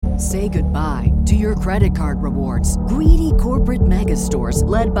Say goodbye to your credit card rewards. Greedy corporate mega stores,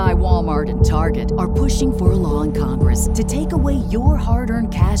 led by Walmart and Target, are pushing for a law in Congress to take away your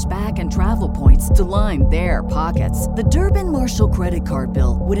hard-earned cash back and travel points to line their pockets. The Durbin-Marshall credit card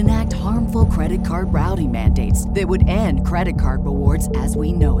bill would enact harmful credit card routing mandates that would end credit card rewards as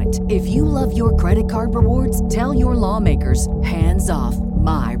we know it. If you love your credit card rewards, tell your lawmakers, hands off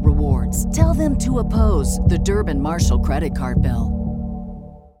my rewards. Tell them to oppose the Durbin-Marshall credit card bill.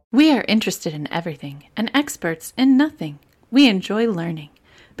 We are interested in everything and experts in nothing. We enjoy learning,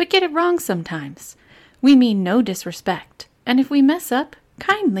 but get it wrong sometimes. We mean no disrespect, and if we mess up,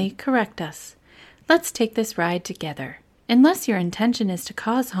 kindly correct us. Let's take this ride together, unless your intention is to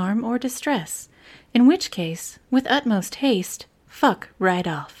cause harm or distress, in which case, with utmost haste, fuck right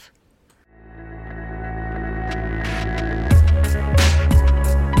off.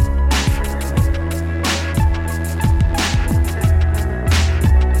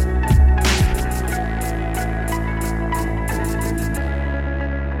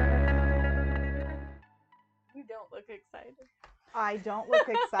 Excited. I don't look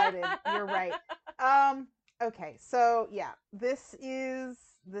excited. You're right. Okay, so yeah, this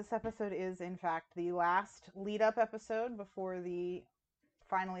episode is in fact the last lead up episode before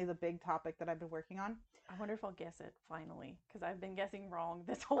finally the big topic that I've been working on. I wonder if I'll guess it finally, because I've been guessing wrong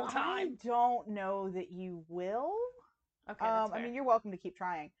this whole time. I don't know that you will. Okay, that's fair. I mean, you're welcome to keep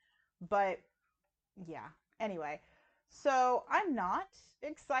trying, but yeah. Anyway, so I'm not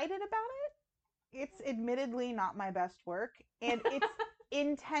excited about it. It's admittedly not my best work, and it's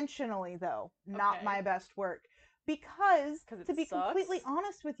intentionally, though, not my best work. Because, to be completely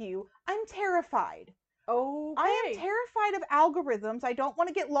honest with you, I'm terrified. Oh, I am terrified of algorithms. I don't want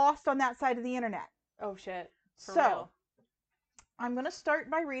to get lost on that side of the internet. Oh, shit. For so, real. I'm going to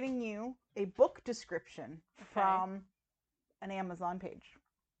start by reading you a book description from an Amazon page.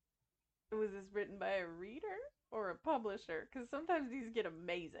 Was this written by a reader or a publisher? Because sometimes these get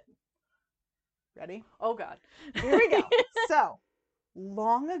amazing. Ready? Oh, God. Here we go. So,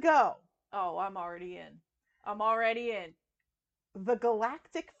 long ago. Oh, I'm already in. The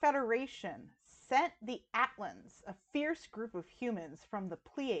Galactic Federation sent the Atlans, a fierce group of humans from the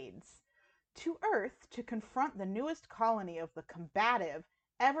Pleiades, to Earth to confront the newest colony of the combative,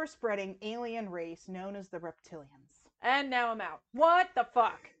 ever-spreading alien race known as the Reptilians. And now I'm out. What the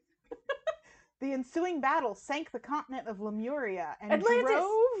fuck? The ensuing battle sank the continent of Lemuria and Atlantis!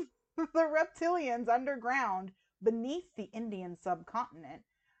 drove the Reptilians underground beneath the Indian subcontinent,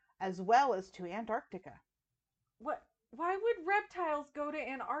 as well as to Antarctica. What? Why would reptiles go to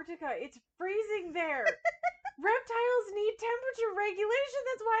Antarctica? It's freezing there. Reptiles need temperature regulation.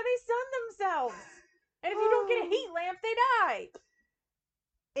 That's why they sun themselves. And if you don't get a heat lamp, they die.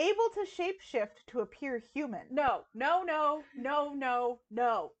 Able to shapeshift to appear human. No.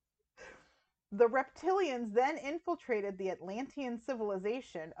 The Reptilians then infiltrated the Atlantean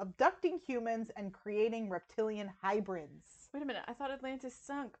civilization, abducting humans and creating reptilian hybrids. Wait a minute, I thought Atlantis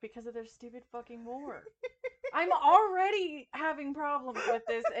sunk because of their stupid fucking war. I'm already having problems with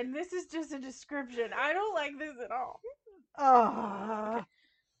this, and this is just a description. I don't like this at all. Okay.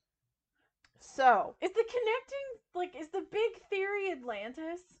 So, is the big theory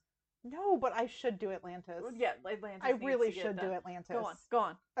Atlantis? No, but I should do Atlantis. Yeah, Atlantis. I really should do Atlantis. Go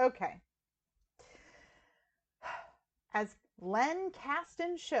on. Okay. As Len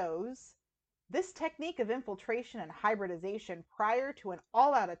Kasten shows, this technique of infiltration and hybridization prior to an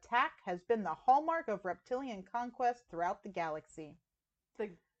all-out attack has been the hallmark of reptilian conquest throughout the galaxy. The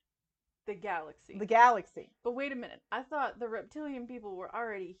galaxy. The galaxy. But wait a minute. I thought the reptilian people were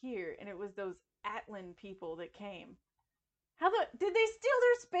already here, and it was those Atlan people that came. Did they steal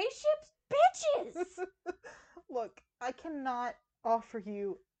their spaceships? Bitches! Look, I cannot offer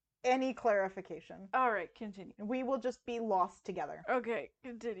you any clarification. All right, continue. We will just be lost together. Okay,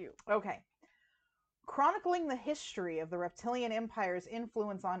 continue. Okay. Chronicling the history of the Reptilian Empire's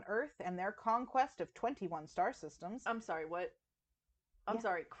influence on Earth and their conquest of 21 star systems. I'm sorry, what? I'm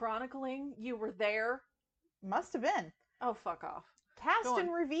sorry, chronicling? You were there? Must have been. Oh, fuck off.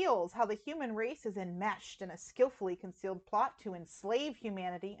 Kasten reveals how the human race is enmeshed in a skillfully concealed plot to enslave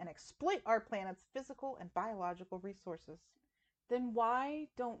humanity and exploit our planet's physical and biological resources. Then why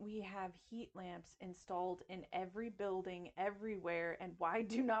don't we have heat lamps installed in every building everywhere, and why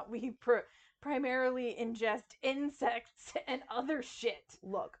do not we primarily ingest insects and other shit?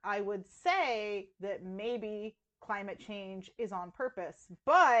 Look, I would say that maybe climate change is on purpose,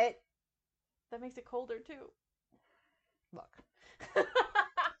 but that makes it colder too. Look.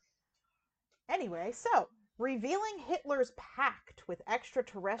 Anyway, so revealing Hitler's pact with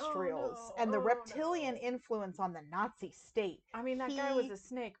extraterrestrials and the reptilian influence on the Nazi state. I mean, that guy was a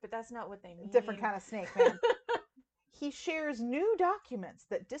snake, but that's not what they mean. Different kind of snake, man. He shares new documents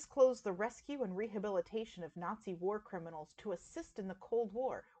that disclose the rescue and rehabilitation of Nazi war criminals to assist in the Cold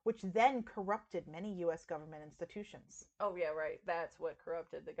War, which then corrupted many U.S. government institutions. Oh, yeah, right. That's what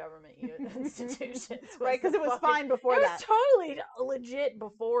corrupted the government institutions. Right, because it was fine before that. It was totally legit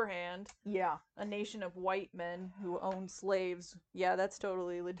beforehand. Yeah. A nation of white men who owned slaves. Yeah, that's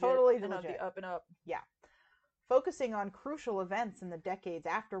totally legit. Totally and legit. The up and up. Yeah. Focusing on crucial events in the decades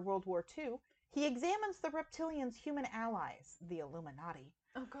after World War II, he examines the reptilians' human allies, the Illuminati,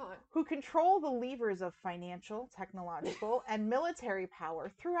 oh God, who control the levers of financial, technological, and military power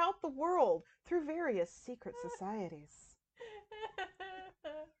throughout the world through various secret societies.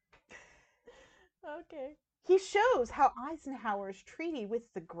 Okay. He shows how Eisenhower's treaty with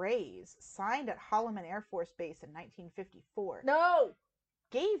the Greys, signed at Holloman Air Force Base in 1954,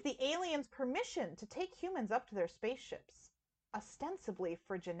 gave the aliens permission to take humans up to their spaceships, ostensibly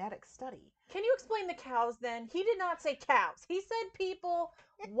for genetic study. Can you explain the cows then? He did not say cows. He said people.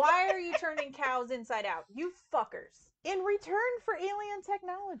 Why are you turning cows inside out? You fuckers. In return for alien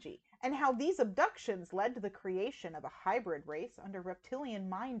technology, and how these abductions led to the creation of a hybrid race under reptilian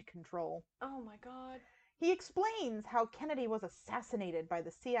mind control. Oh my God. He explains how Kennedy was assassinated by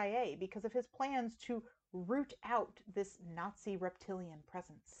the CIA because of his plans to root out this Nazi reptilian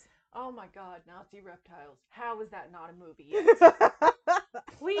presence. Oh my God, Nazi reptiles. How is that not a movie yet?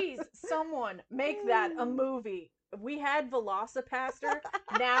 Please, someone, make that a movie. We had Velocipaster.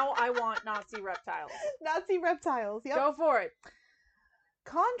 Now I want Nazi reptiles. Nazi reptiles, yep. Go for it.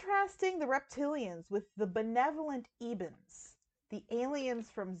 Contrasting the reptilians with the benevolent Ebens, the aliens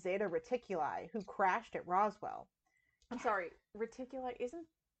from Zeta Reticuli who crashed at Roswell. I'm sorry, reticuli isn't...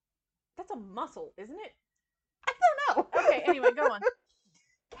 That's a muscle, isn't it? I don't know. Okay, anyway, go on.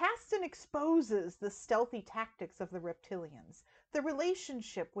 Kasten exposes the stealthy tactics of the reptilians, the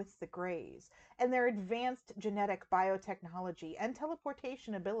relationship with the Greys, and their advanced genetic biotechnology and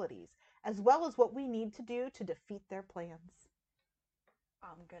teleportation abilities, as well as what we need to do to defeat their plans.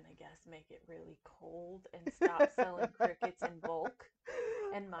 I'm gonna guess make it really cold and stop selling crickets in bulk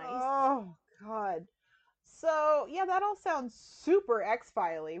and mice. Oh, God. So, yeah, that all sounds super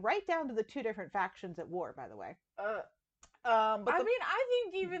X-File-y, right down to the two different factions at war, by the way. But I mean, I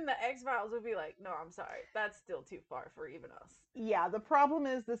think even the X-Files would be like, no, I'm sorry. That's still too far for even us. Yeah, the problem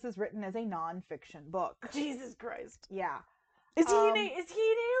is this is written as a non-fiction book. Jesus Christ. Yeah. Is he an alien?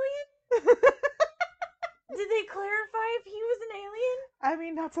 Did they clarify if he was an alien? I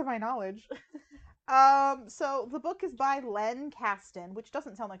mean, not to my knowledge. So the book is by Len Kasten, which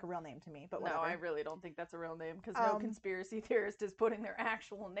doesn't sound like a real name to me, but whatever. No, I really don't think that's a real name, because no conspiracy theorist is putting their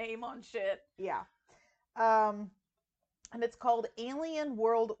actual name on shit. Yeah. And it's called Alien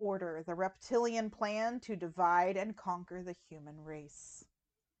World Order, the Reptilian Plan to Divide and Conquer the Human Race.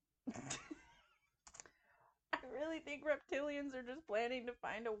 I really think reptilians are just planning to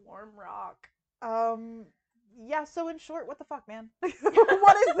find a warm rock. Yeah, so in short, what the fuck, man?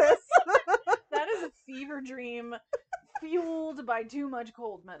 What is this? That is a fever dream fueled by too much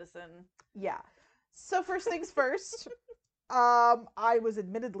cold medicine. Yeah. So first things first, I was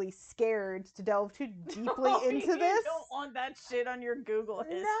admittedly scared to delve too deeply into this. You don't want that shit on your Google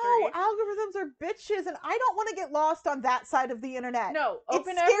history. No, algorithms are bitches, and I don't want to get lost on that side of the internet. No,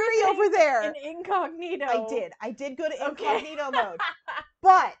 open it's scary over there. in incognito. I did go to incognito mode.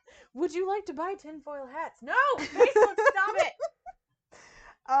 But would you like to buy tinfoil hats? No, Facebook, stop it.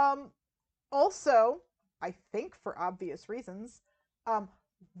 Also, I think for obvious reasons,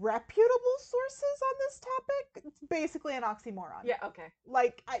 reputable sources on this topic, it's basically an oxymoron. Yeah, okay.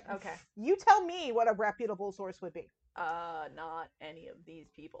 Like, okay. You tell me what a reputable source would be. Not any of these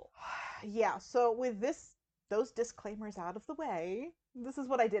people. Yeah, so with those disclaimers out of the way, this is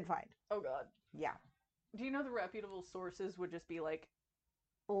what I did find. Oh God. Yeah. Do you know the reputable sources would just be like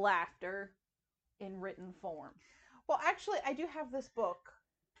laughter in written form? Well, actually, I do have this book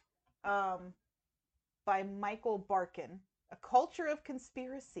by Michael Barkin, A Culture of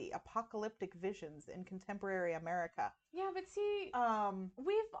Conspiracy, Apocalyptic Visions in Contemporary America. Yeah, but see,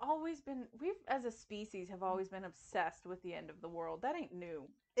 we've as a species have always been obsessed with the end of the world. That ain't new.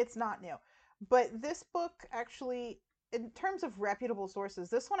 It's not new. But this book actually, in terms of reputable sources,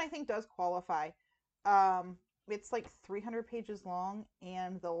 this one I think does qualify. It's like 300 pages long,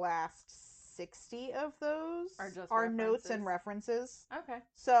 and the last 60 of those are notes and references. Okay.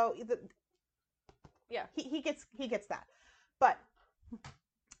 So yeah, he gets that. But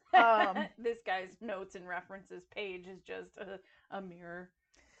this guy's notes and references page is just a mirror.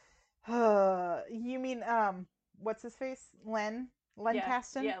 You mean what's his face? Len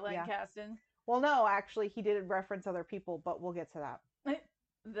Caston? Yeah, Len Caston. Well, no, actually, he did reference other people, but we'll get to that.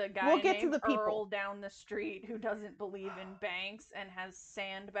 The guy We'll get to named the people. Earl down the street who doesn't believe in banks and has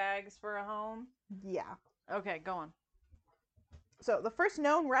sandbags for a home. Yeah. Okay, go on. So the first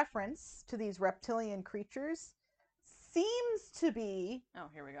known reference to these reptilian creatures seems to be Oh,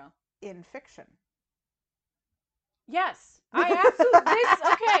 here we go. in fiction. Yes, I absolutely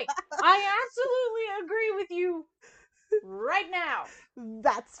agree with you right now.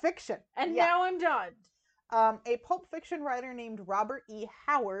 That's fiction. And Yeah. now I'm done. A pulp fiction writer named Robert E.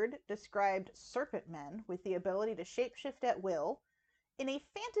 Howard described serpent men with the ability to shapeshift at will in a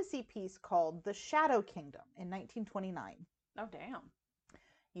fantasy piece called The Shadow Kingdom in 1929. Oh, damn.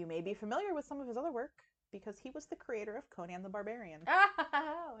 You may be familiar with some of his other work because he was the creator of Conan the Barbarian.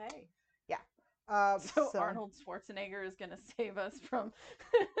 Oh, hey. Yeah. So Arnold Schwarzenegger is going to save us from...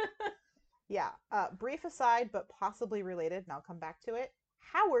 Yeah. Brief aside, but possibly related, and I'll come back to it.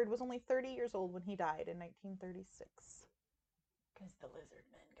 Howard was only 30 years old when he died in 1936. Because the lizard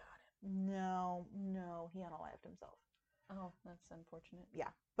men got him. No, he unalived himself. Oh, that's unfortunate. Yeah,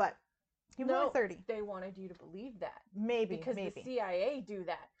 but he was only 30. They wanted you to believe that. Maybe, Because maybe. the CIA do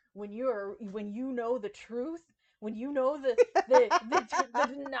that. When you know the truth, when you know the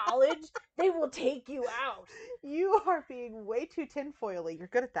knowledge, they will take you out. You are being way too tinfoily. You're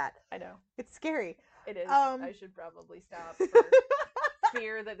good at that. I know. It's scary. It is. Um, I should probably stop for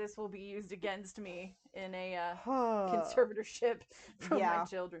fear that this will be used against me in a conservatorship from my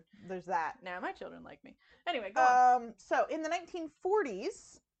children. There's that. Nah, my children like me. Anyway, go on. So in the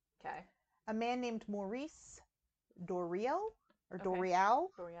 1940s, Okay. a man named Maurice Doreal, or Okay. Doreal,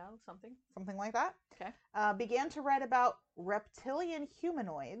 L'Oreal, something. something like that, Okay. began to write about reptilian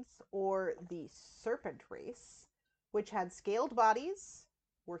humanoids, or the serpent race, which had scaled bodies,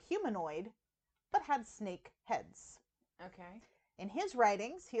 were humanoid, but had snake heads. Okay. In his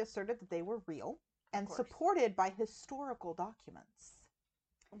writings, he asserted that they were real and course. supported by historical documents.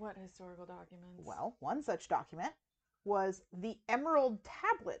 What historical documents? Well, one such document was the Emerald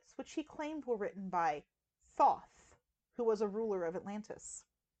Tablets, which he claimed were written by Thoth, who was a ruler of Atlantis.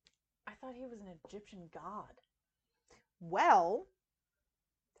 I thought he was an Egyptian god. Well,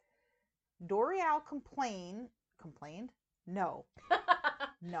 Doreal complained? No.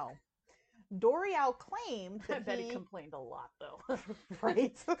 No. Doreal claimed I that bet he complained a lot, though.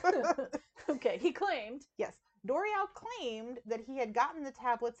 Right. Okay, he claimed. Yes. Doreal claimed that he had gotten the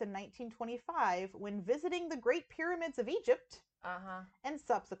tablets in 1925 when visiting the Great Pyramids of Egypt Uh-huh. and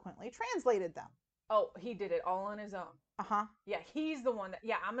subsequently translated them. Oh, he did it all on his own. Uh-huh. Yeah, he's the one that...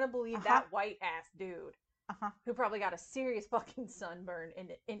 Yeah, I'm going to believe Uh-huh. that white-ass dude Uh-huh. who probably got a serious fucking sunburn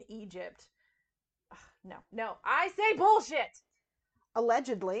in Egypt. Ugh, no. I say bullshit!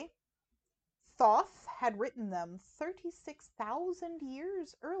 Allegedly, Thoth had written them 36,000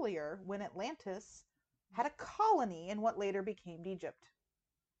 years earlier when Atlantis had a colony in what later became Egypt.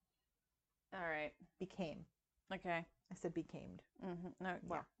 All right. Became. Okay. I said became. Mm-hmm. No,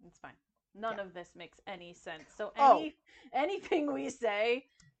 Well, yeah, it's fine. None yeah. of this makes any sense. So Oh. anything we say,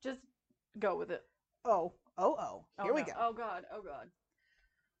 just go with it. Oh. Here we no. go. Oh God.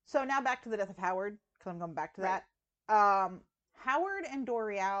 So now back to the death of Howard, because I'm going back to Right. that. Howard and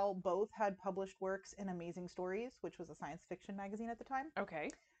Doreal both had published works in Amazing Stories, which was a science fiction magazine at the time.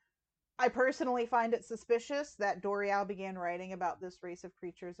 Okay. I personally find it suspicious that Doreal began writing about this race of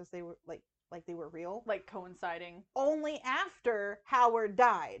creatures as they were like they were real, Like coinciding. only after Howard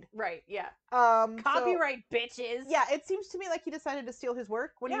died. Right. Yeah. So- Copyright, bitches. yeah, it seems to me like he decided to steal his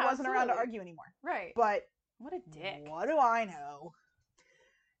work when he Yeah, wasn't around to absolutely. argue anymore. Right. But What a dick. what do I know?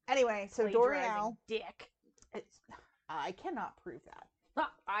 Anyway, so Plagiarizing Doreal, dick. I cannot prove that.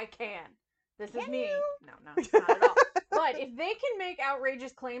 I can. This is Can me. you? No, not at all. But if they can make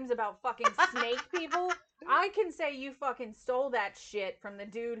outrageous claims about fucking snake people, I can say you fucking stole that shit from the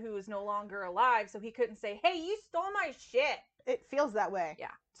dude who is no longer alive, so he couldn't say, hey, you stole my shit. It feels that way.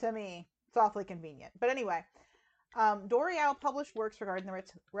 Yeah. To me. It's awfully convenient. But anyway, Doreal published works regarding the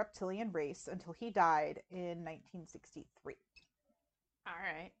reptilian race until he died in 1963. All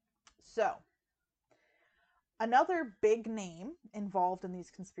right. So, another big name involved in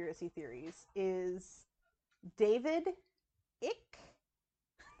these conspiracy theories is David Icke.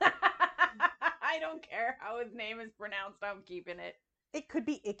 I don't care how his name is pronounced. I'm keeping it. It could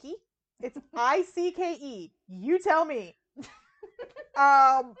be Icky. It's Icke. You tell me.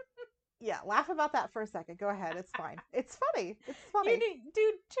 Yeah, laugh about that for a second. Go ahead. It's fine. It's funny.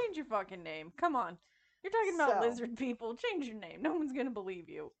 Dude, change your fucking name. Come on. You're talking about So- lizard people. Change your name. No one's gonna believe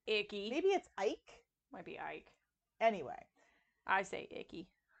you. Icky. Maybe it's Ike. Might be Ike. Anyway, I say Icky.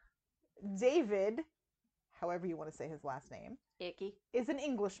 David, however you want to say his last name, Icky. is an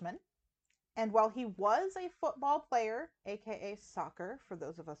Englishman. And while he was a football player, aka soccer, for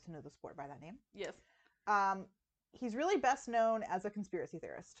those of us who know the sport by that name, Yes. he's really best known as a conspiracy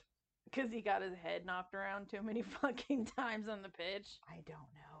theorist. Because he got his head knocked around too many fucking times on the pitch. I don't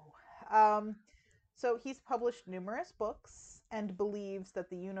know. So he's published numerous books and believes that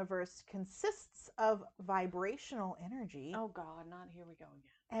the universe consists of vibrational energy Oh god, not here we go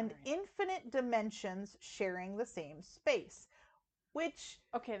again. and Alright. infinite dimensions sharing the same space. Which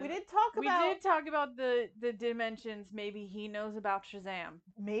Okay, we then did talk we about. did talk about the dimensions. Maybe he knows about Shazam.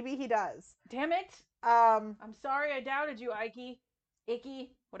 Maybe he does. Damn it! Um, I'm sorry I doubted you, Ike.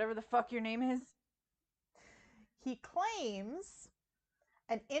 Icky, whatever the fuck your name is. he claims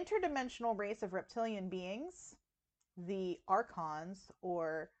an interdimensional race of reptilian beings, the Archons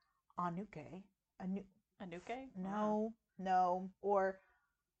or Anuke. Anuke? No, or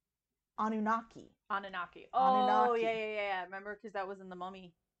Anunnaki. Anunnaki. Anunnaki. Oh, yeah. Remember? Because that was in the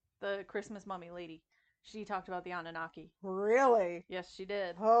Mummy. The Christmas Mummy lady. She talked about the Anunnaki. Really? Yes, she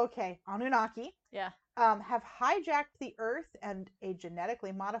did. Okay, Anunnaki Yeah. have hijacked the Earth and a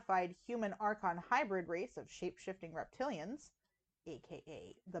genetically modified human Archon hybrid race of shape-shifting reptilians,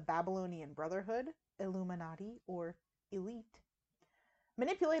 aka the Babylonian Brotherhood, Illuminati, or Elite,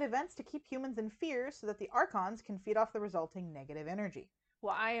 manipulate events to keep humans in fear so that the Archons can feed off the resulting negative energy.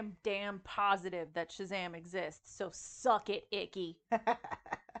 Well, I am damn positive that Shazam exists, so suck it, Icky.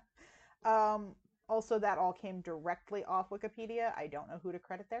 Also, that all came directly off Wikipedia. I don't know who to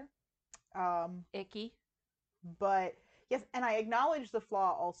credit there. Icky. But yes, and I acknowledge the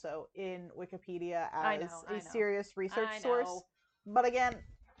flaw also in Wikipedia I as know. a serious research I source. know. But again,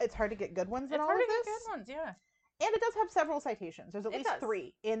 it's hard to get good ones in It's all hard of to get this. good ones, yeah. And it does have several citations. There's at It least does.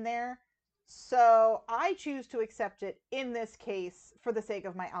 3 in there. So I choose to accept it in this case for the sake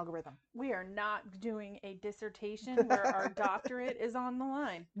of my algorithm. We are not doing a dissertation where our doctorate is on the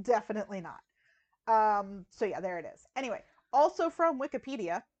line. Definitely not. So yeah, there it is. Anyway, also from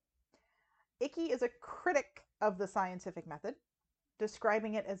Wikipedia, Icky is a critic of the scientific method,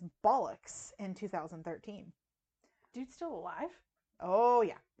 describing it as bollocks in 2013. Dude's still alive? Oh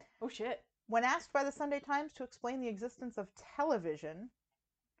yeah. Oh shit. When asked by the Sunday Times to explain the existence of television,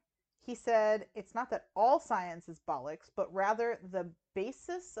 he said it's not that all science is bollocks, but rather the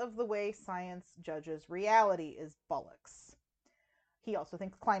basis of the way science judges reality is bollocks. He also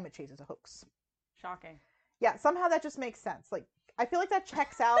thinks climate change is a hoax. Shocking. Yeah, somehow that just makes sense. Like, I feel like that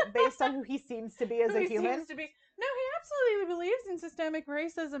checks out based on who he seems to be as a He human. seems to be... No, he absolutely believes in systemic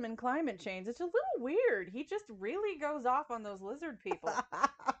racism and climate change. It's a little weird. He just really goes off on those lizard people.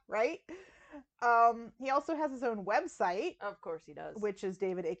 Right? He also has his own website, Of course he does. which is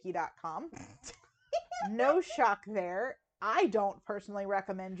davidicky.com. No shock there. I don't personally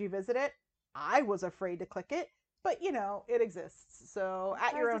recommend you visit it. I was afraid to click it, but you know, it exists. So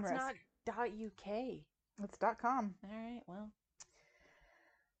at your own it's risk. not .uk. It's .com. All right, well.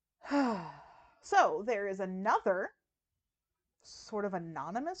 So there is another sort of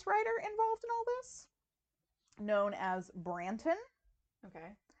anonymous writer involved in all this, known as Branton.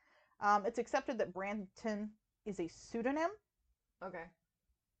 Okay. It's accepted that Branton is a pseudonym, Okay.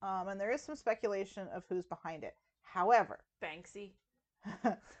 and there is some speculation of who's behind it. However, Banksy.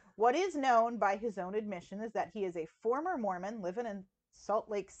 what is known by his own admission is that he is a former Mormon living in Salt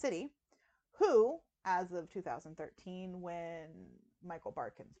Lake City who, as of 2013, when Michael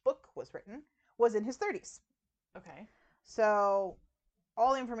Barkin's book was written, was in his 30s. Okay. So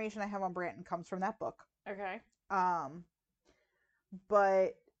all the information I have on Branton comes from that book. Okay.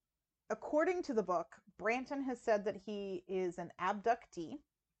 But according to the book, Branton has said that he is an abductee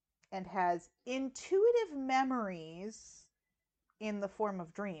and has intuitive memories in the form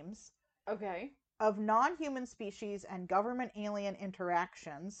of dreams Okay. of non-human species and government alien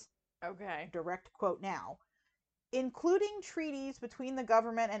interactions, Okay. direct quote now, including treaties between the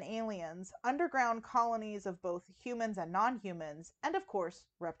government and aliens, underground colonies of both humans and non-humans, and of course,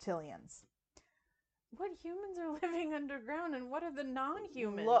 reptilians. What humans are living underground and what are the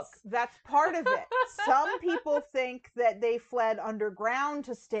non-humans? Look, that's part of it. Some people think that they fled underground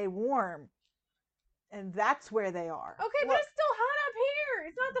to stay warm. And that's where they are. Okay, but Look, it's still hot up here.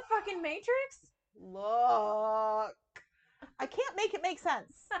 It's not the fucking Matrix. look. I can't make it make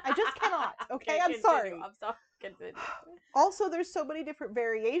sense. I just cannot. Okay, I'm continue. sorry. I'm sorry. Continue. Also, there's so many different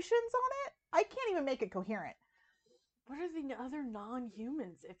variations on it. I can't even make it coherent. What are the other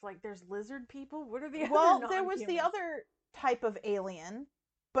non-humans? If like there's lizard people, what are the other Well, non-humans? there was the other type of alien,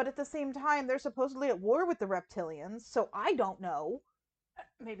 but at the same time, they're supposedly at war with the reptilians, so I don't know.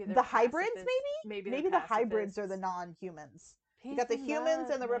 Maybe they're The hybrids, pacifists. maybe? Maybe Maybe they're the hybrids are the pacifists. non-humans. You got the Peace and humans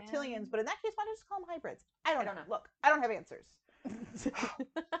love, and the man. reptilians, but in that case, why don't you just call them hybrids? I don't don't know. know. Look, I don't have answers.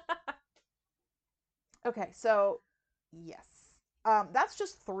 Okay, so yes. That's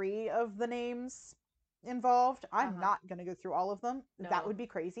just 3 of the names involved. I'm Uh-huh. not going to go through all of them. No. That would be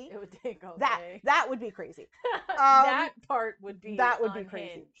crazy. It would take all That day. that would be crazy. That part would be that would be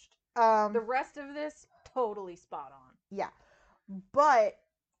crazy. unhinged. Um, The rest of this, totally spot on. yeah. But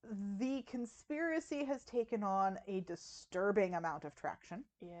the conspiracy has taken on a disturbing amount of traction.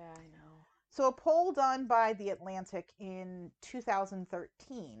 Yeah, I know. So a poll done by The Atlantic in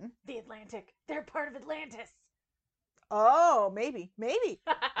 2013. The Atlantic. They're part of Atlantis. Oh, maybe.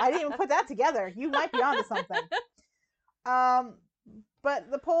 I didn't even put that together. You might be onto something. But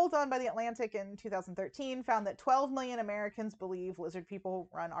the poll done by The Atlantic in 2013 found that 12 million Americans believe lizard people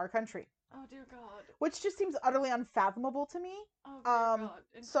run our country, Oh, dear God. which just seems utterly unfathomable to me. Oh, dear God.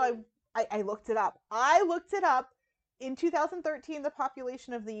 And So I looked it up. In 2013, the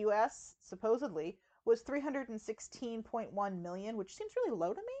population of the U.S., supposedly, was 316.1 million, which seems really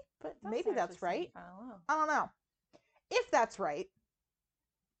low to me, but maybe that's actually right. I don't know. I don't know. If that's right,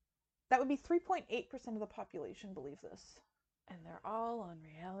 that would be 3.8% of the population believe this. And they're all on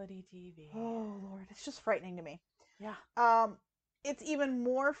reality TV. Oh, Lord. It's just frightening to me. Yeah. It's even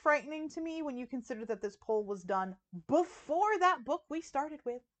more frightening to me when you consider that this poll was done before that book we started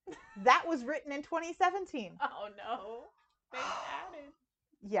with. That was written in 2017. Oh, no. They added.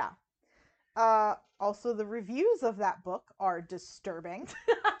 Yeah. Also, the reviews of that book are disturbing.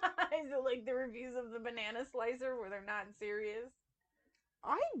 Is it like the reviews of the Banana Slicer where they're not serious?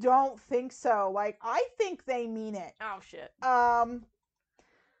 I don't think so. Like, I think they mean it. Oh, shit.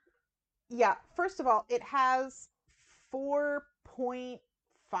 Yeah, first of all, it has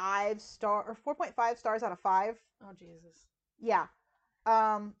 4.5 stars out of 5. Oh, Jesus. Yeah.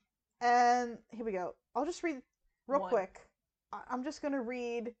 And here we go. I'll just read real 1. quick. I'm just going to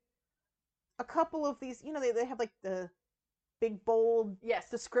read a couple of these. You know, they have like the big bold Yes.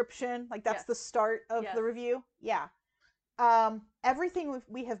 description. Like that's Yes. the start of Yes. the review. Yeah. Everything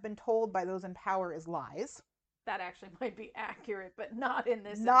we have been told by those in power is lies. That actually might be accurate, but not in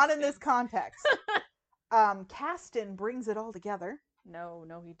this Not in this instance. context. Kasten brings it all together.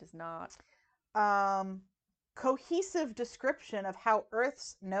 No, he does not. Cohesive description of how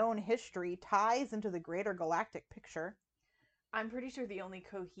Earth's known history ties into the greater galactic picture. I'm pretty sure the only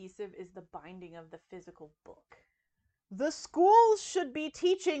cohesive is the binding of the physical book. The schools should be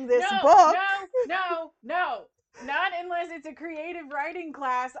teaching this no, book. No. Not unless it's a creative writing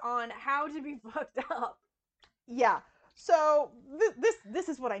class on how to be fucked up. Yeah. So this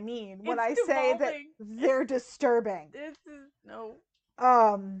is what I mean when I say that they're disturbing. This is no.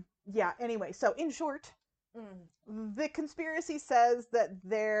 Yeah, anyway, so in short, the conspiracy says that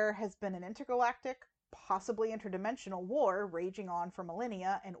there has been an intergalactic, possibly interdimensional war raging on for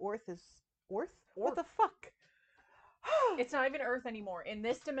millennia, and Orth? What the fuck? It's not even Earth anymore. In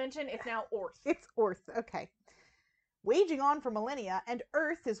this dimension, it's now Orth. It's Orth, okay. Waging on for millennia, and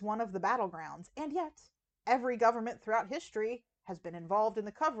Earth is one of the battlegrounds, and yet every government throughout history has been involved in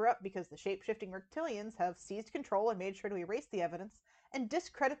the cover-up because the shape-shifting reptilians have seized control and made sure to erase the evidence and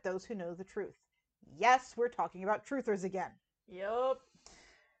discredit those who know the truth. Yes, we're talking about truthers again. Yup.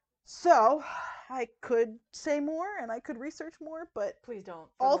 So, I could say more and I could research more, but please don't.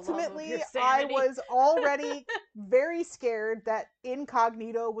 For the love of ultimately, your I sanity. was already very scared that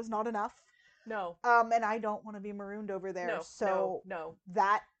incognito was not enough. No. And I don't want to be marooned over there. No.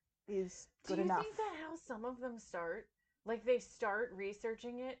 That is good enough. Do you think that how some of them start? Like, they start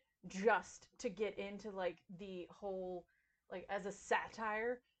researching it just to get into, like, the whole, like, as a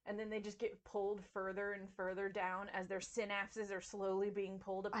satire, and then they just get pulled further and further down as their synapses are slowly being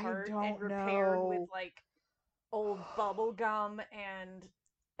pulled apart and repaired with, like, old bubble gum and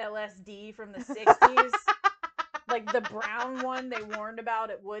LSD from the 60s. Like, the brown one they warned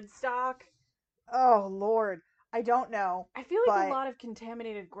about at Woodstock. Oh, Lord. I don't know. I feel like a lot of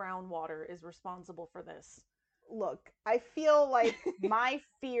contaminated groundwater is responsible for this. Look, I feel like my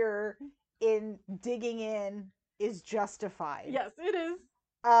fear in digging in is justified. Yes, it is.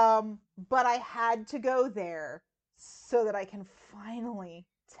 But I had to go there so that I can finally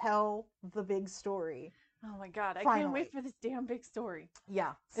tell the big story. Oh my god, I Finally. can't wait for this damn big story.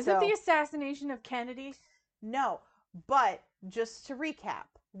 Yeah. Is it the assassination of Kennedy? No, but just to recap,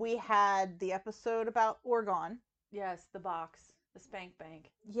 we had the episode about Orgon. Yes, the box. The spank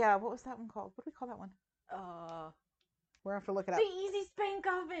bank. Yeah, what was that one called? What do we call that one? We're gonna have to look it up. The Easy Spank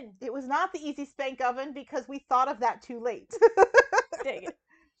Oven! It was not the Easy Spank Oven because we thought of that too late. Dang it.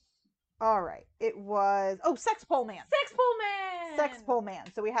 Alright, it was... Oh, Sex Pole Man! Sex Pole Man! Sex Pole Man.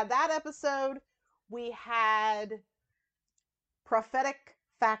 So we had that episode. We had Prophetic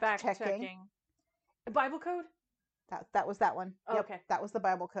fact Fact checking. checking. Bible code? That was that one. Oh, Yep, okay. that was the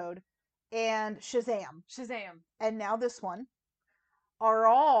Bible code. And Shazam. Shazam. And now this one are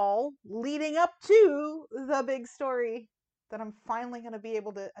all leading up to the big story that I'm finally going to be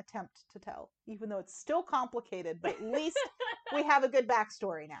able to attempt to tell, even though it's still complicated, but at least we have a good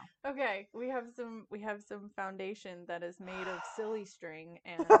backstory now. Okay, we have some foundation that is made of silly string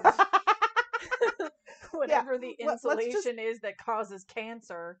and whatever the insulation is that causes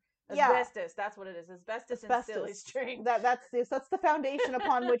cancer. Asbestos, that's what it is. Asbestos and silly string. That's the foundation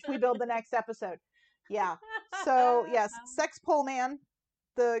upon which we build the next episode. Yeah. So yes, Sex Pole Man,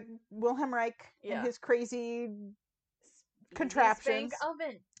 the Wilhelm Reich and his crazy contraptions. Spank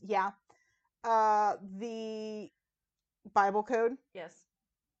oven. Yeah. The Bible code. Yes.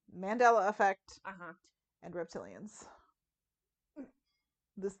 Mandela effect. Uh-huh. And reptilians.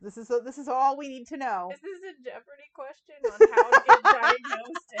 This is all we need to know. Is this a Jeopardy question on how to get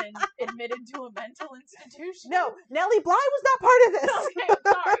diagnosed and admitted to a mental institution? No, Nellie Bly was not part of this. Okay,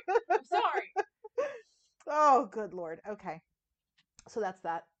 I'm sorry. Oh, good Lord. Okay. So that's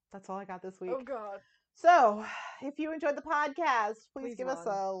that. That's all I got this week. Oh, God. So, if you enjoyed the podcast, please give us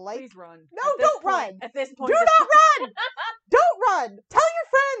a like. Please run. No, don't run. At this point. Do not run. Don't run. Tell your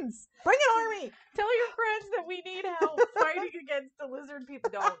friends. Bring an army. Tell your friends that we need help fighting against the lizard people.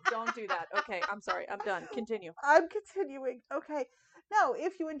 Don't do that. Okay, I'm sorry. I'm done. Continue. I'm continuing. Okay. No,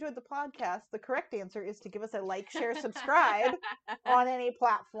 if you enjoyed the podcast, the correct answer is to give us a like, share, subscribe on any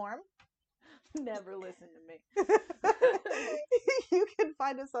platform. Never listen to me. You can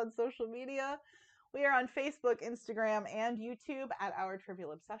find us on social media. We are on Facebook, Instagram, and YouTube at Our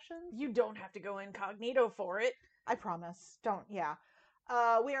Trivial Obsessions. You don't have to go incognito for it. I promise. Don't. Yeah.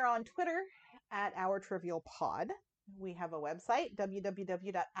 We are on Twitter at Our Trivial Pod. We have a website,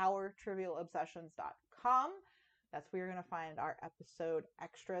 www.ourtrivialobsessions.com. That's where you're going to find our episode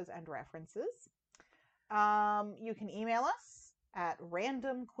extras and references. You can email us at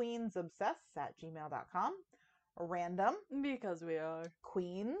randomqueensobsess@gmail.com. Random. Because we are.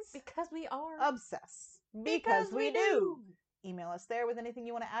 Queens. Because we are. Obsess. Because we do. Email us there with anything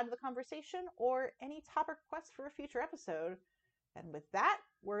you want to add to the conversation or any topic requests for a future episode. And with that,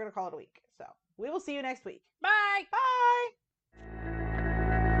 we're going to call it a week. So we will see you next week. Bye. Bye.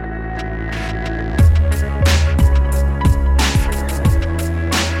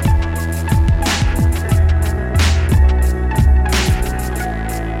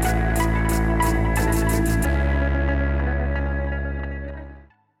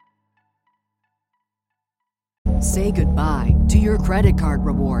 Say goodbye to your credit card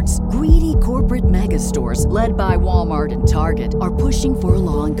rewards. Greedy corporate mega stores, led by Walmart and Target, are pushing for a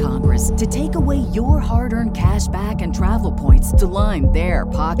law in Congress to take away your hard-earned cash back and travel points to line their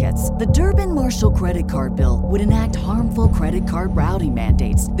pockets. The Durbin-Marshall credit card bill would enact harmful credit card routing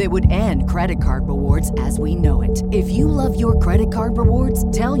mandates that would end credit card rewards as we know it. If you love your credit card rewards,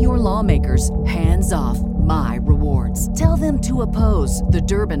 tell your lawmakers, hands off my rewards. Tell them to oppose the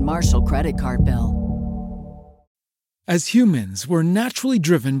Durbin-Marshall credit card bill. As humans, we're naturally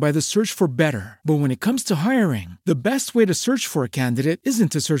driven by the search for better. But when it comes to hiring, the best way to search for a candidate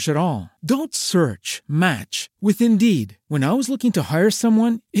isn't to search at all. Don't search, match with Indeed. When I was looking to hire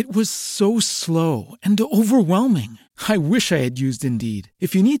someone, it was so slow and overwhelming. I wish I had used Indeed.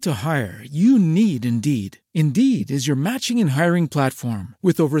 If you need to hire, you need Indeed. Indeed is your matching and hiring platform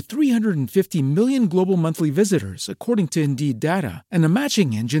with over 350 million global monthly visitors, according to Indeed data, and a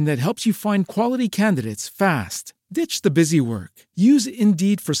matching engine that helps you find quality candidates fast. Ditch the busy work. Use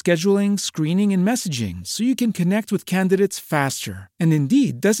Indeed for scheduling, screening, and messaging so you can connect with candidates faster. And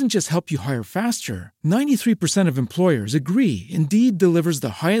Indeed doesn't just help you hire faster. 93% of employers agree Indeed delivers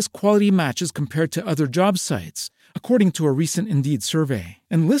the highest quality matches compared to other job sites, according to a recent Indeed survey.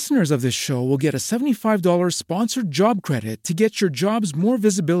 And listeners of this show will get a $75 sponsored job credit to get your jobs more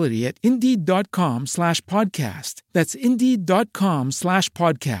visibility at Indeed.com/podcast. That's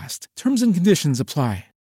Indeed.com/podcast. Terms and conditions apply.